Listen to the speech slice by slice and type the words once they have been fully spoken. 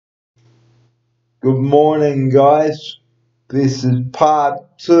Good morning, guys. This is part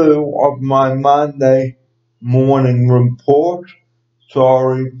 2 of my Monday morning report.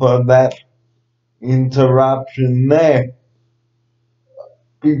 Sorry for that interruption there.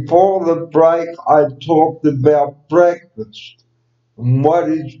 Before the break, I talked about breakfast. And what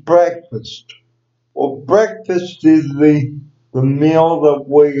is breakfast? Well, breakfast is the meal that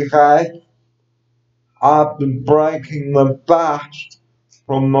we have after breaking the fast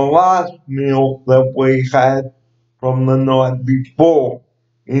from the last meal that we had from the night before.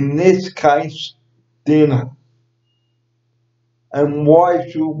 In this case, dinner. And why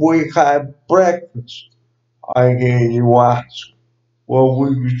should we have breakfast? I hear you ask. Well,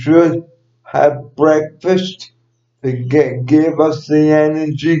 we should have breakfast to give us the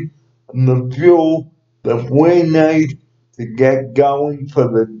energy and the fuel that we need to get going for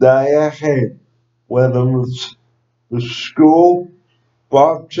the day ahead. Whether it's the school,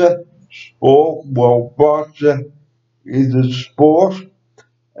 boxer, sport, well, boxer is a sport,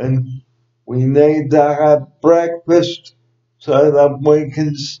 and we need to have breakfast so that we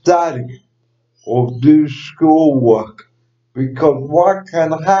can study or do schoolwork. Because what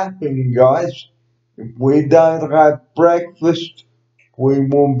can happen, guys, if we don't have breakfast, we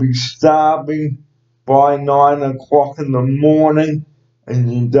will be starving by 9 o'clock in the morning,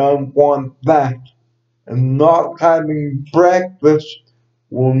 and you don't want that. And not having breakfast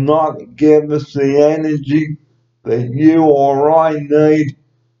will not give us the energy that you or I need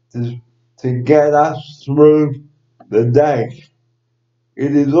to get us through the day.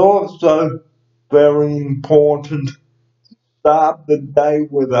 It is also very important to start the day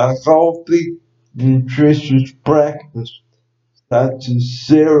with a healthy, nutritious breakfast, such as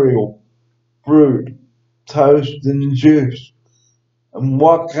cereal, fruit, toast, and juice. And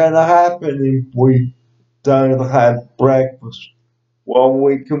what can happen if we don't have breakfast? Well,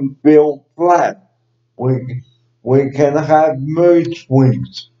 we can feel flat. We can have mood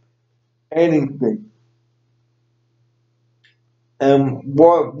swings, anything. And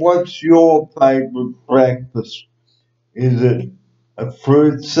what's your favorite breakfast? Is it a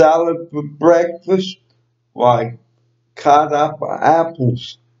fruit salad for breakfast? Like cut up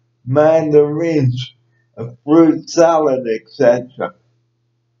apples, mandarins, a fruit salad, etc.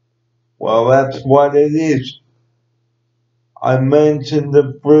 Well, that's what it is. I mentioned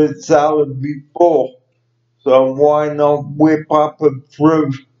the fruit salad before, so why not whip up a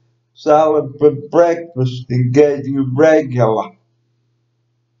fruit salad for breakfast and get you regular?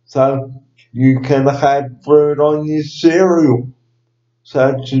 So you can have fruit on your cereal,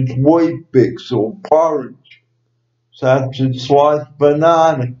 such as Wheat Bix or porridge, such as sliced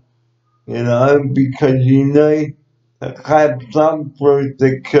banana, because you need to have some fruit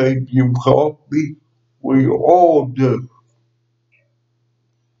that keep you healthy. We all do.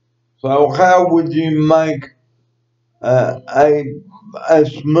 So how would you make a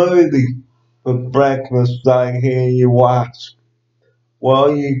smoothie for breakfast, I hear you ask?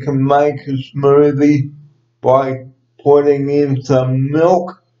 Well, you can make a smoothie by putting in some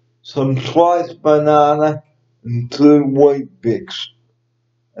milk, some sliced banana, and 2 Wheat Bix.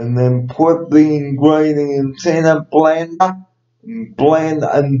 And then put the ingredients in a blender and blend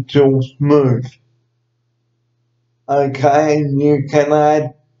until smooth. Okay, and you can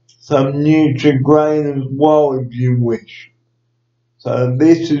add some Nutri-Grain as well if you wish. So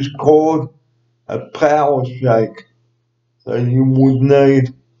this is called a power shake. So you would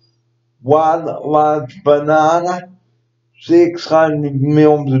need 1 large banana, 600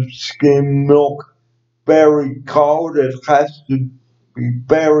 ml of skim milk, very cold. It has to be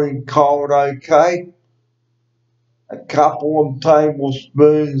very cold, okay? A couple of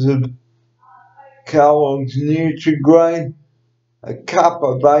tablespoons of Kellogg's Nutri-Grain, a cup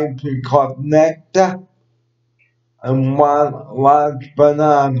of apricot nectar, and 1 large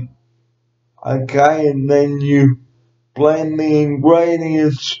banana. Okay, and then you blend the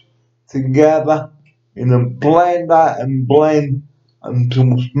ingredients together in a blender and blend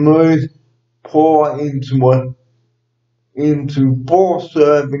until smooth. Pour into 4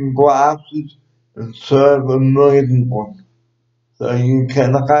 serving glasses and serve immediately. So you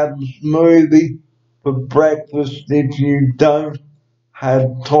can have a smoothie for breakfast if you don't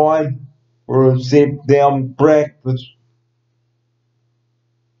have time for a sit-down breakfast.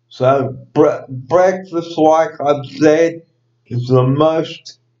 So breakfast, like I've said, is the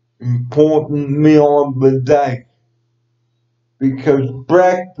most important meal of the day. Because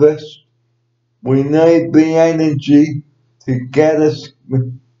breakfast, we need the energy to get us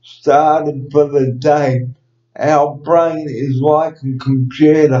started for the day. Our brain is like a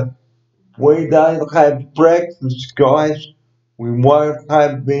computer. We don't have breakfast, guys, we won't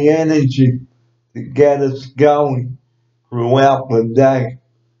have the energy to get us going throughout the day.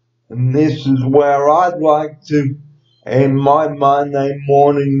 And this is where I'd like to end my Monday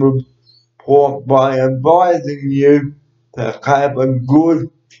morning report by advising you to have a good,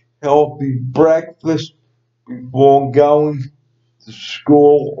 healthy breakfast before going to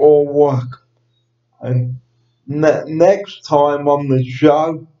school or work. And next time on the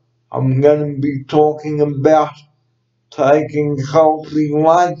show, I'm going to be talking about taking healthy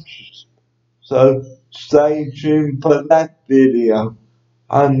lunches. So stay tuned for that video.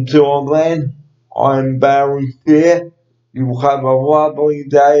 Until then, I'm Barry Fair. You have a lovely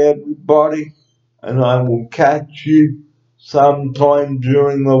day, everybody, and I will catch you sometime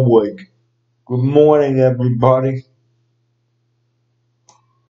during the week. Good morning, everybody.